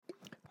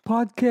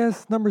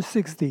Podcast number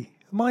 60,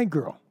 My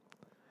Girl.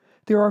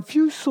 There are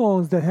few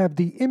songs that have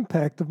the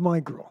impact of My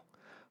Girl,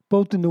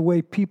 both in the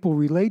way people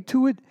relate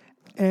to it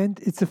and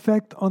its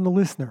effect on the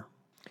listener.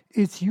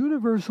 Its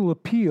universal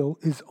appeal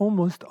is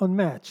almost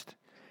unmatched.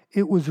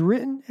 It was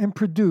written and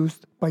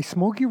produced by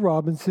Smokey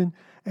Robinson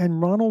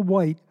and Ronald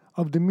White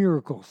of The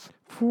Miracles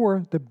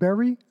for the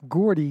Berry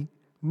Gordy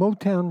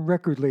Motown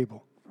record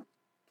label.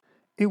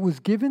 It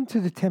was given to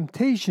the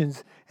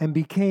Temptations and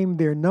became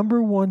their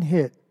number one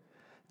hit.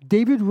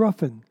 David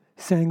Ruffin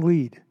sang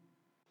lead.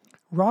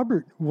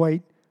 Robert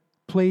White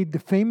played the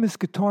famous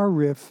guitar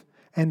riff,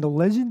 and the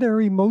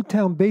legendary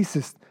Motown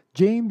bassist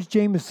James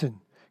Jamerson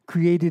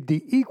created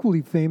the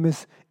equally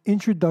famous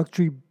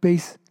introductory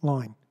bass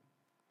line.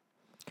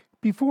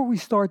 Before we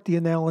start the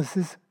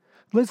analysis,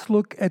 let's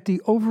look at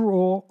the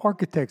overall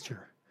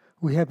architecture.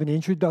 We have an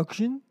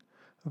introduction,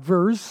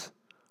 verse,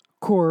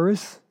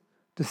 chorus,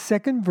 the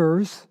second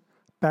verse,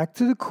 back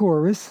to the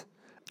chorus,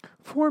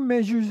 4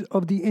 measures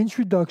of the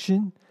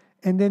introduction,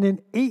 and then an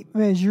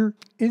 8-measure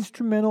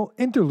instrumental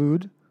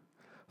interlude,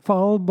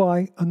 followed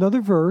by another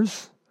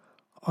verse,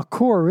 a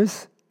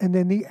chorus, and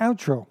then the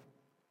outro.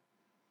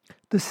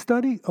 The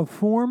study of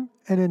form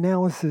and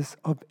analysis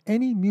of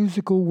any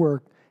musical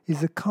work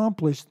is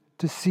accomplished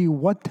to see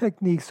what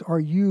techniques are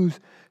used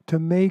to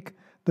make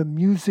the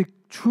music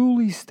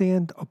truly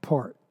stand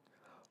apart.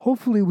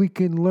 Hopefully we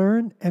can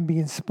learn and be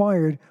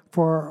inspired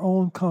for our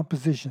own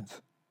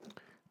compositions.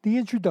 The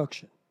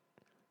introduction.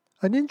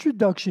 An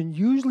introduction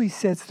usually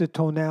sets the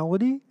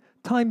tonality,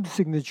 time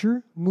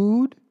signature,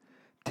 mood,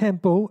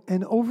 tempo,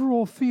 and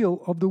overall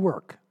feel of the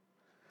work.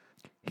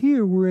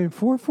 Here we're in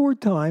 4/4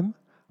 time,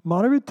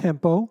 moderate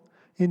tempo,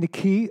 in the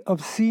key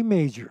of C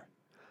major.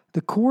 The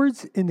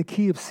chords in the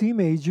key of C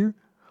major: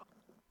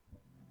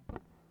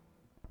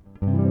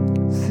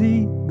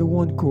 C, the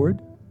 1 chord,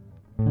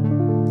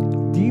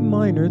 D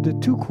minor, the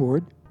 2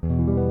 chord,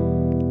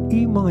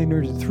 E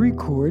minor, the 3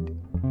 chord,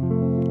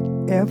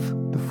 F,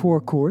 the 4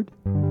 chord,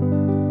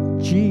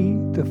 G,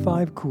 the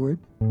 5 chord,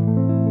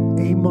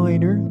 A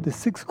minor, the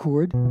 6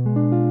 chord,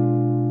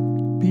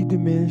 B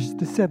diminished,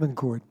 the 7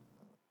 chord.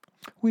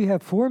 We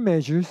have 4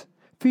 measures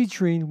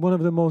featuring one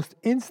of the most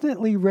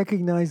instantly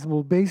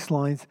recognizable bass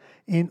lines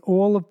in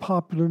all of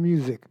popular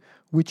music,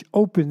 which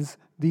opens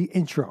the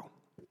intro.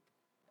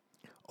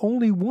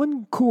 Only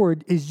 1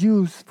 chord is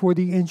used for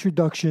the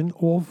introduction,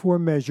 all 4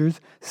 measures,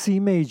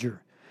 C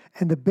major,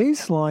 and the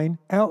bass line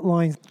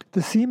outlines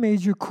the C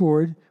major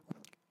chord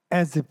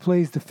as it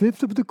plays the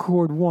 5th of the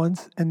chord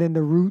once and then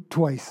the root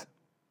twice.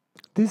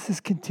 This is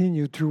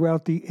continued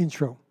throughout the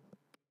intro.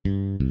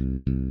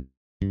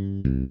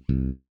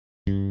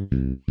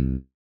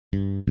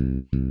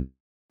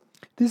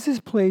 This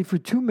is played for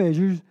 2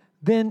 measures.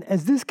 Then,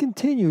 as this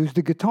continues,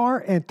 the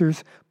guitar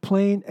enters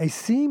playing a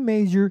C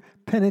major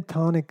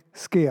pentatonic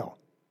scale.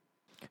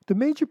 The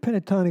major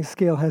pentatonic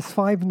scale has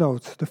 5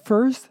 notes, the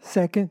 1st,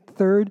 2nd,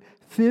 3rd,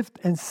 5th,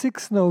 and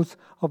 6th notes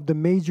of the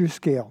major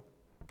scale.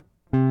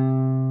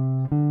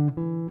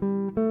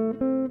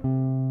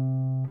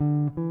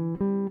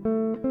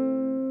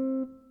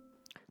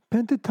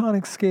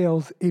 Pentatonic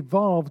scales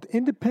evolved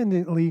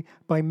independently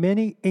by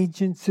many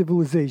ancient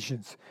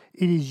civilizations.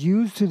 It is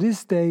used to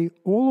this day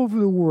all over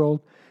the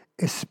world,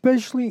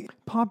 especially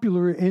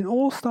popular in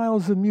all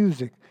styles of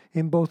music,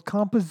 in both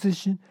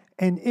composition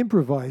and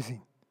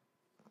improvising.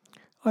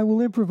 I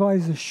will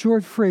improvise a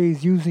short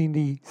phrase using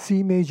the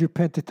C major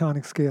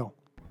pentatonic scale.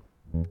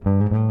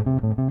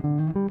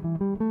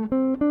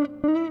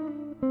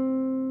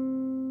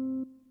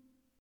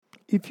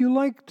 If you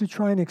like to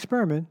try an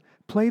experiment,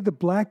 play the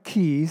black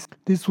keys,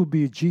 this will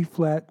be a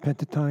G-flat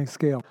pentatonic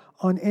scale,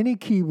 on any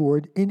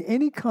keyboard in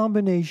any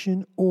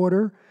combination,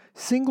 order,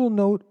 single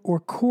note, or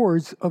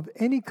chords of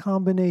any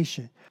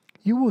combination.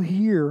 You will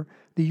hear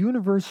the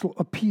universal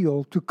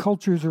appeal to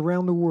cultures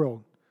around the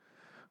world.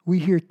 We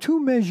hear 2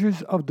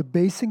 measures of the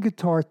bass and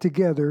guitar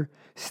together,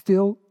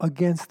 still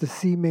against the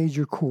C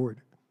major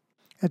chord.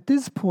 At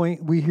this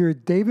point, we hear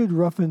David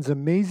Ruffin's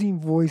amazing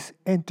voice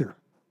enter.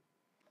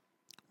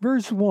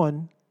 Verse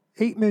 1,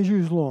 8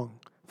 measures long.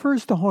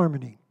 First, the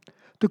harmony.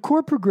 The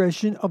chord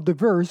progression of the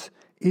verse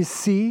is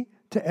C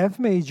to F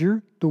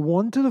major, the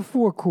 1 to the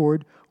 4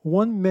 chord,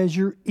 1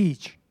 measure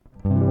each.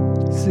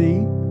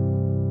 C,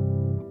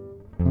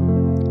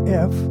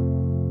 F.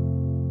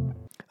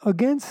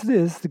 Against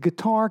this, the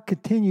guitar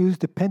continues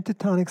the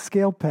pentatonic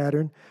scale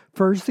pattern,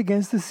 first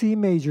against the C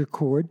major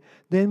chord,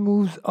 then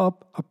moves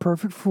up a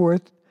perfect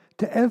 4th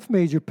to F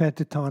major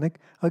pentatonic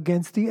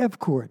against the F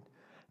chord.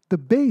 The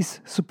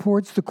bass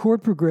supports the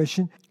chord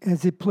progression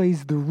as it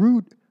plays the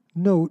root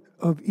note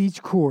of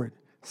each chord.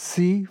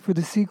 C for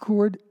the C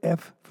chord,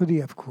 F for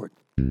the F chord.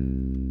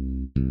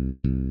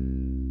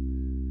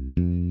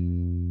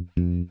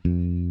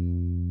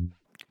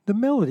 The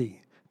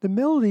melody. The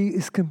melody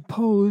is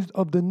composed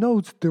of the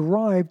notes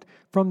derived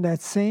from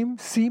that same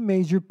C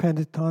major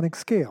pentatonic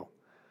scale.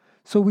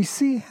 So we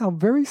see how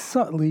very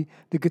subtly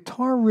the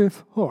guitar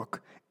riff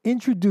hook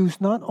introduced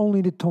not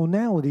only the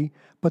tonality,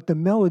 but the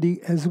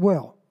melody as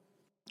well.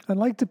 I'd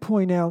like to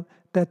point out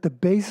that the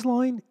bass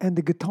line and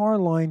the guitar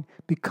line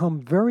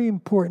become very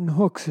important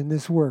hooks in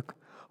this work.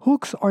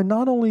 Hooks are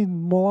not only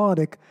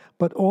melodic,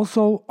 but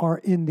also are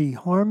in the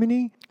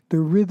harmony, the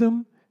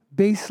rhythm,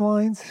 bass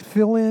lines,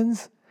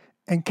 fill-ins,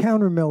 and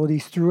counter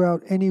melodies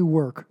throughout any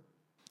work.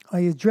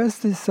 I address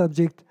this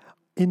subject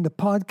in the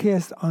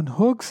podcast on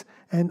hooks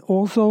and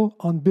also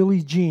on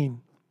Billie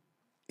Jean.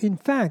 In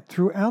fact,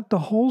 throughout the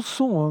whole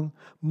song,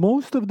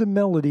 most of the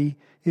melody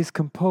is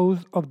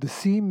composed of the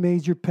C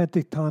major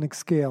pentatonic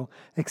scale,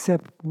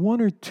 except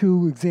one or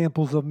two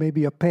examples of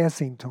maybe a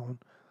passing tone.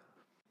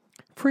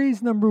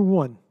 Phrase number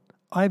 1,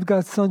 I've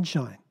got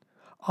sunshine.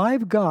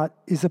 I've got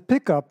is a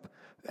pickup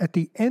at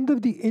the end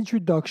of the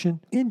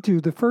introduction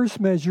into the first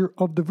measure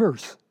of the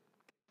verse.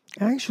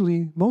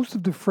 Actually, most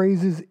of the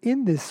phrases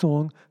in this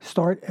song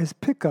start as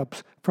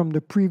pickups from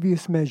the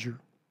previous measure.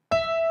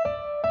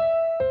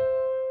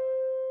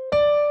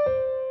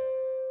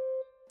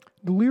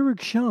 The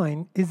lyric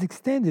shine is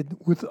extended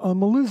with a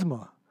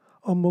melisma.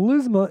 A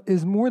melisma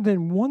is more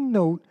than one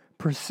note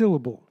per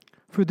syllable.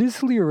 For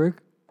this lyric,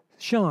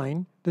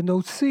 shine, the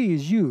note C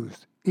is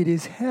used. It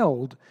is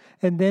held,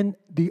 and then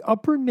the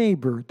upper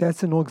neighbor,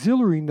 that's an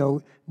auxiliary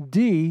note,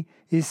 D,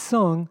 is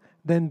sung,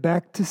 then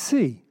back to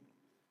C.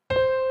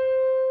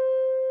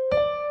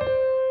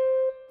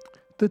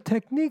 The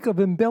technique of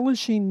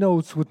embellishing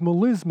notes with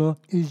melisma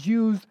is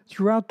used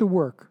throughout the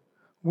work.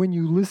 When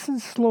you listen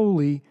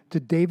slowly to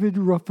David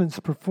Ruffin's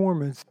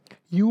performance,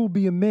 you will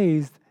be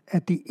amazed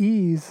at the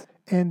ease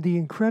and the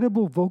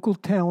incredible vocal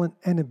talent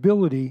and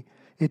ability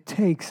it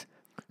takes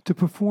to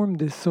perform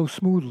this so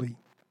smoothly.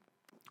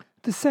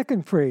 The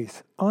second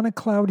phrase, on a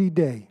cloudy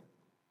day.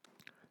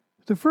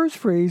 The first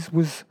phrase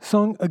was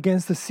sung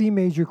against the C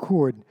major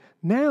chord.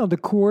 Now the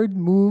chord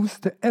moves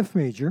to F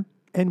major,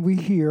 and we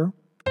hear,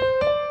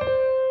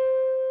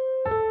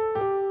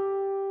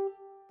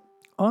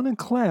 on a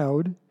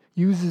cloud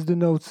uses the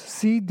notes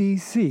C, D,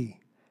 C.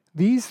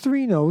 These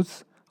three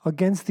notes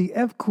against the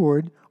F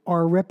chord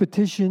are a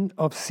repetition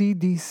of C,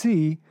 D,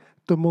 C,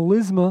 the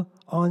melisma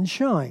on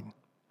shine.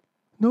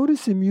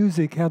 Notice in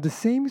music how the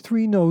same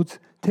three notes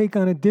take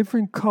on a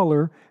different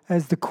color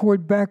as the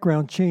chord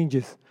background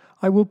changes.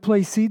 I will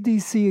play C, D,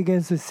 C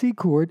against a C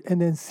chord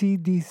and then C,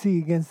 D, C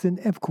against an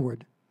F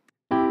chord.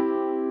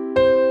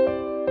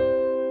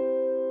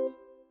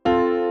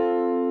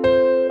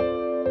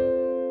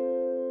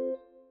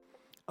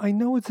 I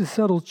know it's a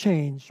subtle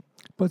change,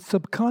 but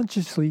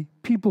subconsciously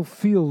people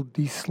feel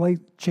the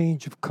slight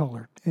change of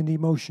color and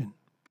emotion.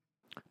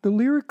 The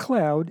lyric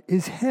cloud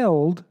is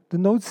held, the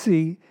note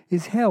C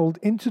is held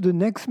into the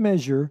next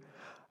measure,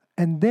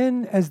 and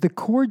then as the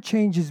chord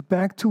changes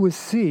back to a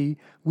C,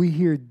 we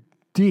hear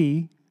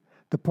D,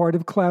 the part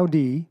of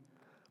cloudy,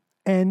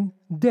 and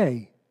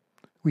day.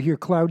 We hear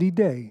cloudy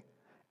day,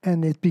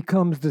 and it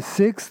becomes the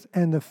sixth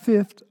and the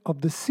fifth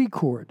of the C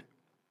chord.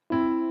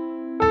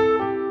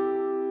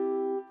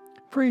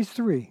 Phrase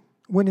 3,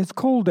 when it's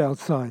cold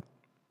outside.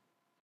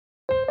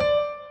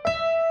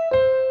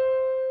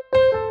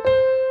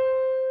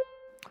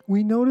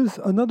 We notice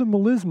another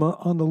melisma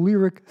on the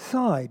lyric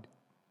side.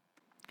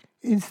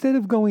 Instead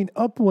of going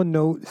up one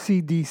note,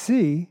 C, D,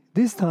 C,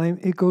 this time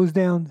it goes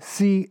down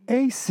C,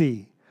 A,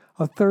 C,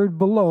 a third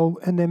below,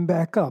 and then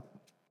back up.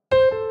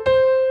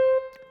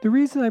 The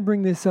reason I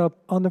bring this up,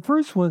 on the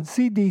first one,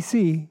 C, D,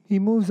 C, he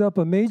moves up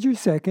a major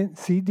second,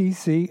 C, D,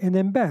 C, and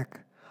then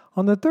back.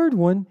 On the third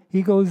one,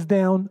 he goes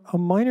down a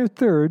minor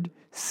third,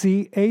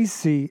 C, A,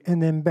 C,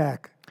 and then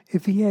back.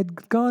 If he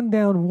had gone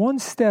down one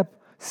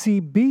step, C,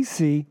 B,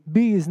 C,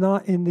 B is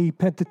not in the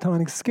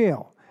pentatonic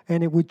scale,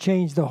 and it would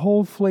change the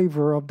whole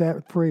flavor of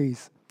that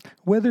phrase.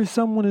 Whether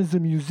someone is a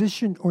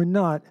musician or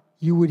not,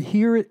 you would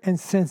hear it and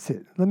sense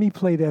it. Let me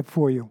play that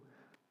for you.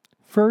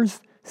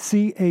 First,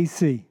 C, A,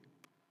 C.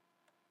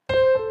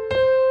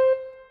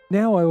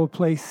 Now I will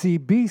play C,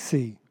 B,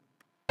 C.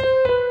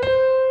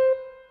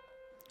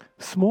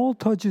 Small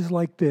touches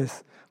like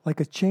this, like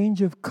a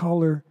change of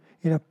color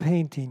in a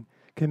painting,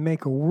 can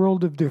make a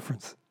world of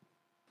difference.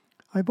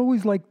 I've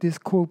always liked this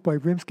quote by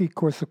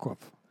Rimsky-Korsakov.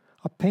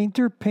 A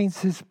painter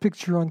paints his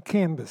picture on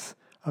canvas.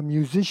 A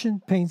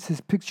musician paints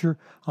his picture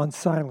on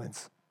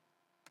silence.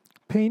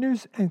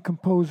 Painters and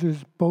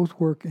composers both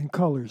work in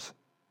colors.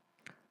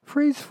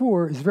 Phrase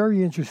 4 is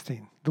very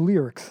interesting. The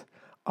lyrics,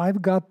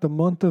 I've got the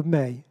month of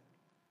May.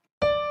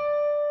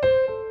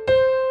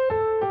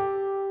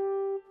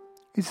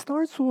 It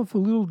starts off a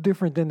little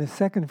different than the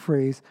second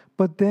phrase,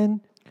 but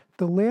then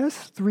the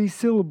last three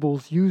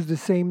syllables use the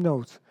same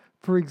notes.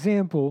 For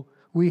example,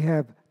 we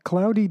have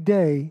cloudy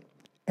day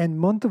and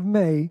month of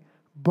May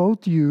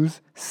both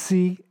use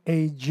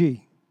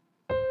C-A-G.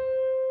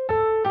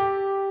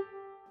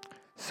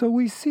 So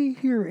we see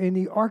here in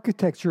the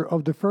architecture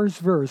of the first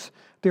verse,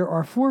 there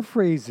are four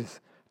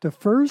phrases. The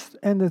first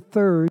and the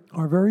third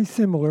are very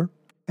similar,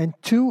 and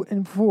 2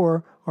 and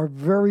 4 are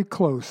very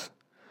close.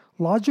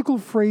 Logical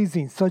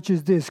phrasing such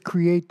as this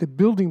create the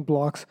building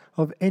blocks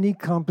of any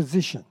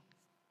composition.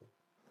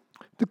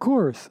 The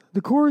chorus.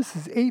 The chorus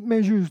is 8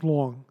 measures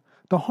long.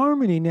 the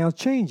harmony now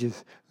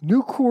changes.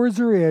 New chords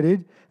are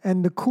added,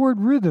 and the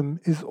chord rhythm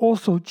is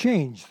also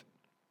changed.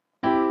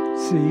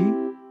 C,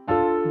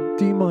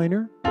 D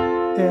minor,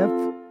 F,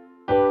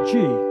 G.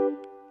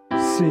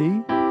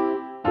 C,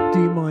 D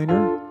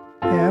minor,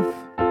 F,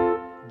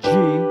 G,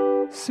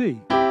 C.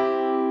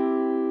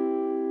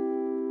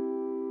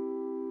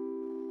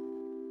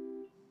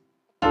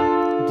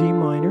 D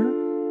minor,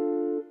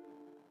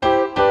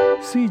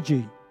 C,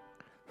 G.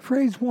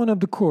 Phrase 1 of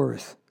the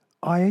chorus.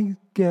 I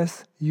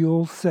guess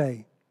you'll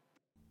say.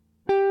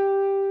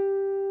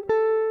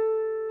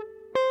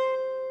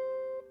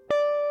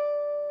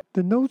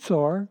 The notes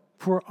are,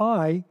 for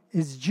I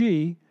is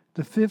G,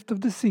 the fifth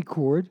of the C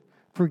chord.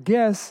 For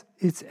guess,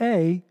 it's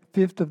A,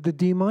 fifth of the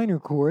D minor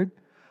chord.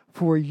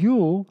 For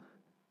you'll,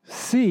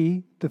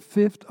 C, the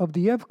fifth of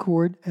the F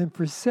chord. And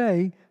for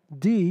say,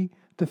 D,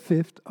 the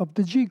fifth of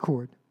the G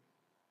chord.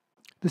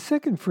 The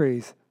second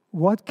phrase,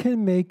 what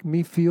can make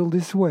me feel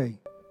this way?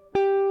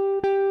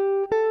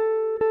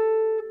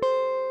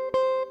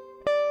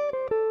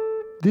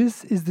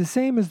 This is the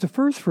same as the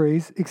first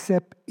phrase,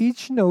 except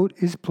each note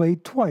is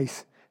played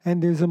twice,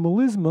 and there's a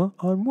melisma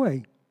on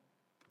way.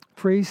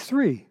 Phrase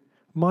 3,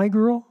 my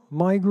girl,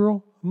 my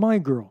girl, my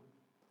girl.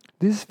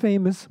 This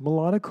famous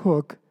melodic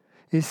hook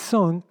is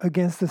sung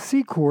against the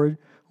C chord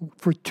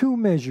for 2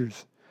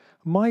 measures.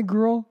 My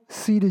girl,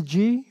 C to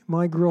G,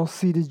 my girl,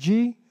 C to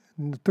G,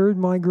 and the third,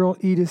 my girl,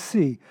 E to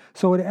C.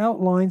 So it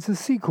outlines the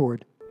C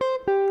chord.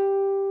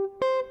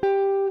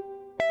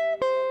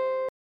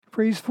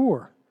 Phrase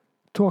 4,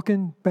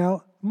 talking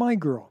about my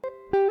girl.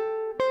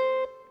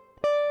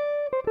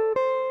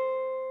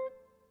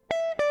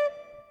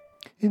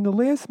 In the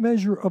last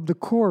measure of the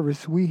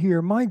chorus, we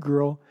hear my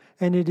girl,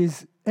 and it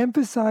is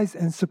emphasized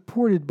and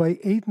supported by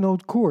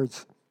 8-note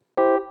chords.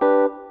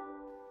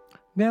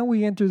 Now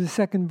we enter the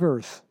second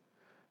verse.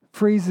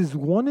 Phrases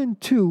 1 and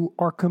 2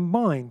 are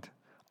combined.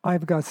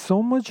 I've got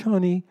so much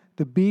honey,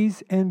 the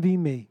bees envy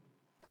me.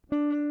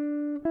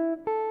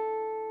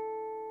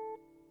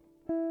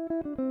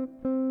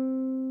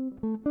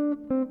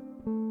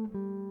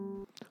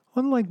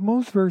 Unlike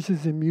most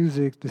verses in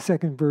music, the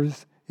second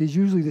verse is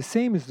usually the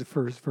same as the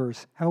first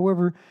verse.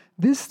 However,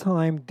 this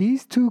time,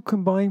 these 2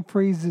 combined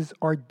phrases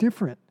are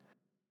different.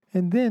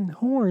 And then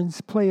horns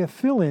play a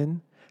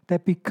fill-in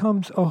that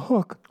becomes a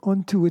hook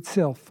unto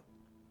itself.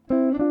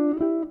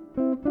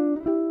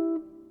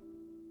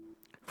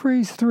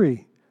 Phrase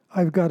 3,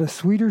 I've got a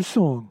sweeter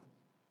song.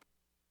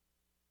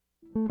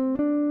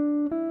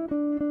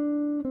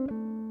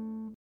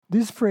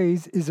 This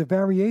phrase is a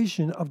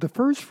variation of the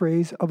first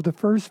phrase of the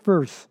first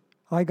verse,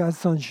 I got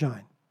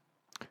sunshine.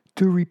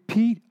 To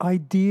repeat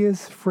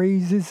ideas,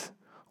 phrases,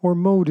 or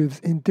motives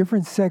in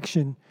different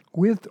sections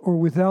with or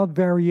without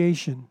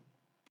variation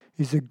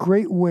is a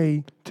great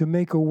way to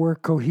make a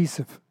work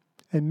cohesive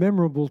and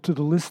memorable to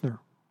the listener.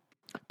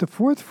 The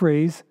fourth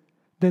phrase,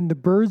 then the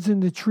birds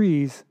in the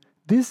trees,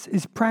 this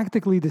is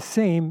practically the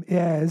same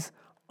as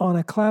on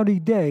a cloudy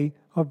day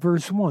of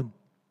verse 1.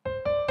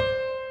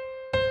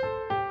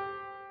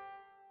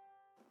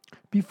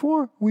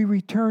 Before we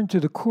return to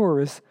the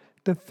chorus,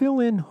 the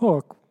fill-in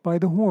hook by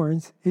the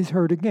horns is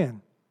heard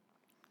again.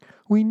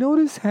 We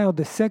notice how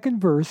the second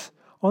verse,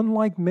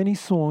 unlike many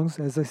songs,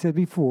 as I said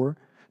before,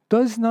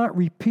 does not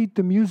repeat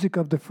the music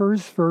of the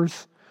first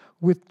verse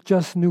with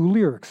just new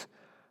lyrics,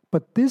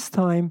 but this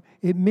time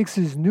it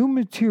mixes new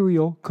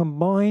material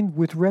combined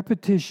with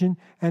repetition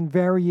and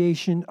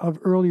variation of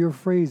earlier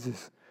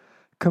phrases.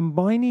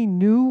 Combining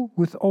new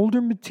with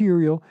older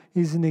material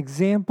is an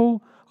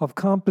example of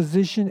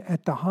composition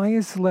at the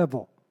highest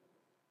level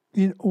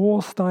in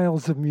all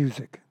styles of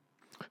music.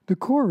 The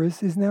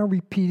chorus is now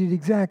repeated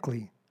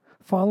exactly,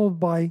 followed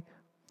by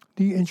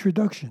the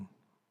introduction.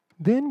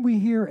 Then we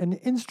hear an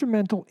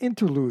instrumental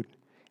interlude.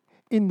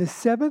 In the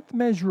 7th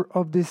measure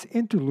of this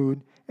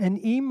interlude, an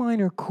E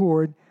minor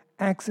chord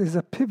acts as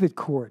a pivot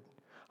chord.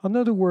 In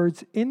other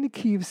words, in the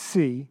key of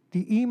C,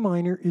 the E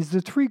minor is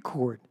the 3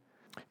 chord.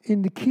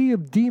 In the key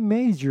of D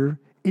major,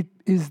 it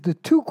is the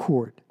 2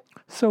 chord.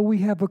 So we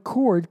have a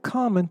chord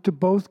common to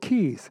both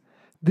keys.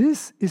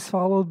 This is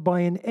followed by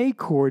an A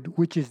chord,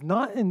 which is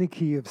not in the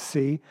key of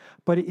C,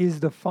 but it is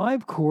the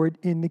 5 chord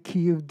in the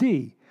key of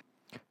D.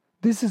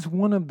 This is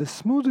one of the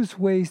smoothest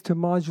ways to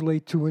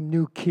modulate to a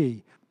new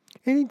key.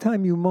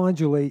 Anytime you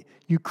modulate,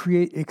 you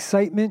create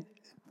excitement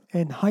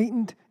and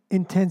heightened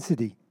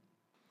intensity.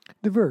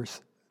 The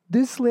verse.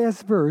 This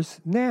last verse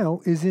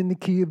now is in the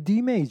key of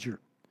D major.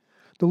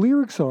 The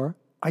lyrics are,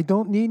 I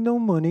don't need no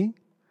money,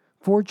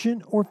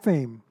 fortune, or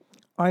fame.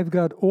 I've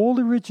got all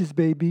the riches,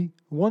 baby,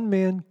 one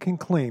man can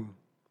claim.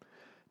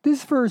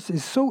 This verse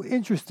is so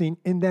interesting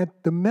in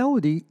that the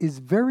melody is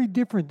very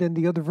different than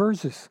the other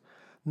verses,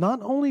 not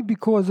only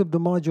because of the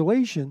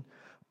modulation,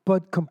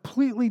 but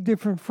completely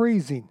different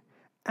phrasing,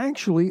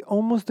 actually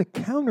almost a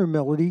counter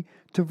melody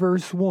to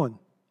verse 1.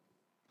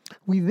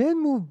 We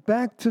then move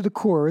back to the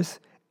chorus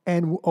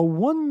and a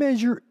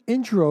 1-measure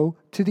intro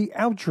to the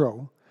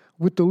outro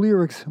with the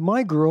lyrics,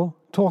 my girl,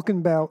 talking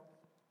about.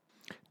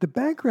 The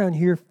background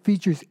here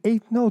features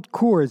 8-note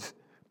chords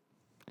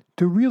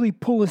to really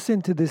pull us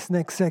into this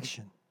next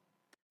section.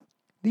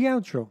 The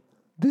outro.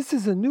 This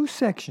is a new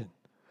section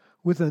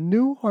with a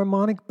new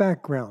harmonic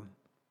background.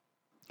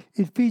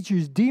 It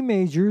features D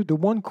major, the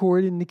 1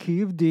 chord in the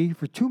key of D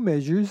for 2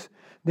 measures,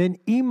 then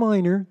E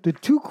minor, the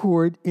 2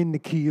 chord in the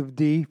key of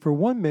D for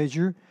 1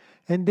 measure,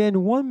 and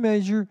then 1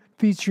 measure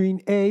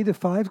featuring A, the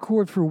 5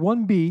 chord for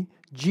 1 beat,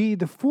 G,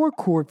 the 4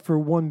 chord for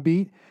 1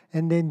 beat,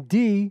 and then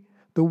D,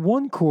 the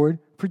 1 chord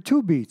for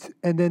 2 beats.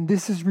 And then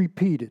this is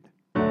repeated.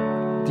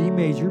 D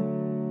major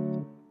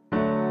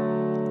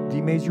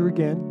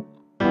again,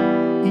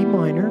 E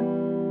minor,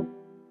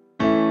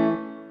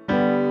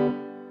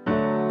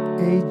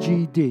 A,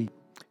 G, D.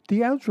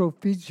 The outro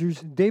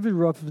features David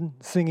Ruffin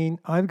singing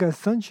I've Got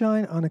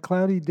Sunshine on a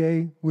Cloudy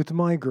Day with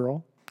My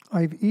Girl.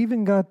 I've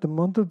even got the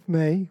month of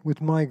May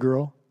with My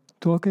Girl,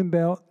 talking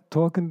about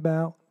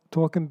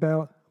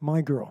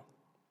my girl.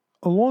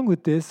 Along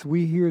with this,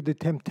 we hear the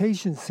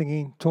Temptations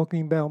singing,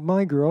 talking about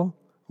my girl,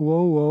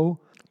 whoa,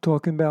 whoa,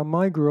 talking about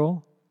my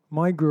girl,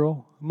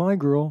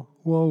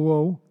 whoa,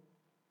 whoa.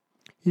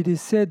 It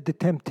is said the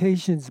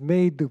Temptations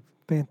made the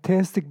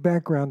fantastic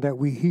background that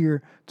we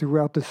hear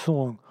throughout the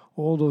song,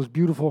 all those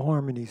beautiful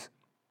harmonies.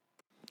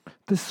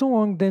 The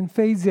song then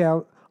fades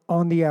out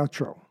on the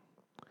outro.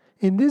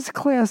 In this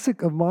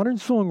classic of modern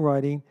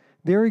songwriting,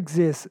 there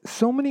exists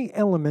so many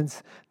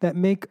elements that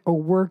make a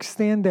work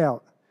stand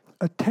out,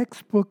 a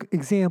textbook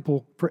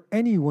example for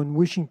anyone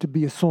wishing to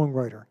be a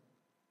songwriter.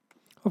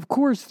 Of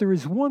course, there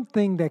is one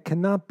thing that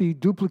cannot be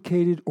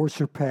duplicated or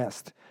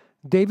surpassed: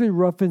 David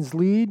Ruffin's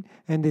lead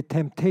and the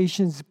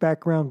Temptations'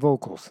 background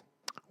vocals.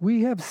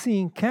 We have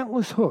seen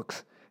countless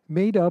hooks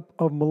made up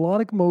of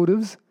melodic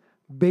motives,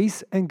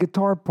 bass and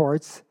guitar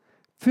parts,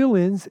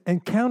 fill-ins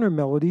and counter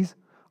melodies,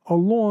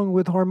 along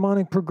with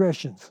harmonic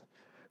progressions.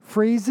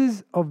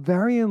 Phrases of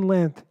varying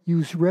length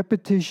use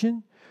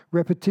repetition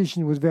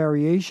with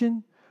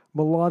variation,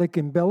 melodic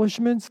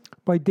embellishments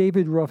by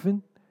David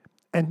Ruffin,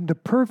 and the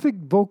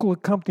perfect vocal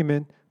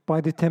accompaniment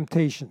by the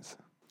Temptations.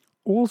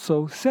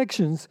 Also,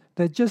 sections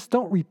that just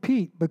don't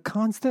repeat but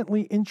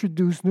constantly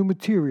introduce new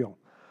material,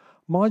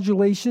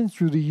 modulation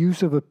through the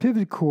use of a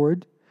pivot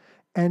chord,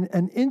 and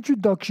an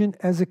introduction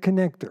as a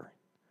connector.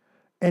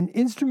 An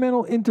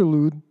instrumental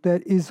interlude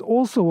that is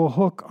also a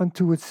hook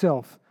unto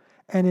itself,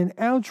 and an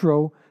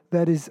outro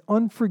that is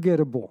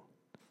unforgettable.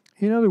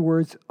 In other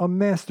words, a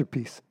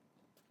masterpiece.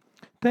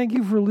 Thank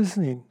you for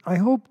listening. I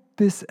hope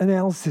this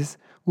analysis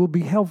will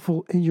be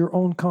helpful in your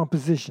own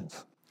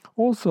compositions.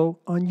 Also,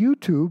 on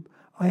YouTube,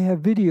 I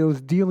have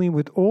videos dealing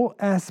with all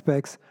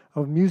aspects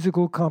of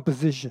musical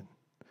composition.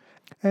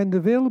 And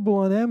available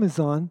on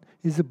Amazon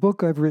is a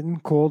book I've written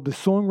called The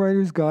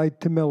Songwriter's Guide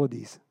to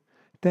Melodies.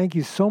 Thank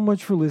you so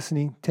much for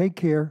listening. Take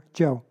care.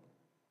 Joe.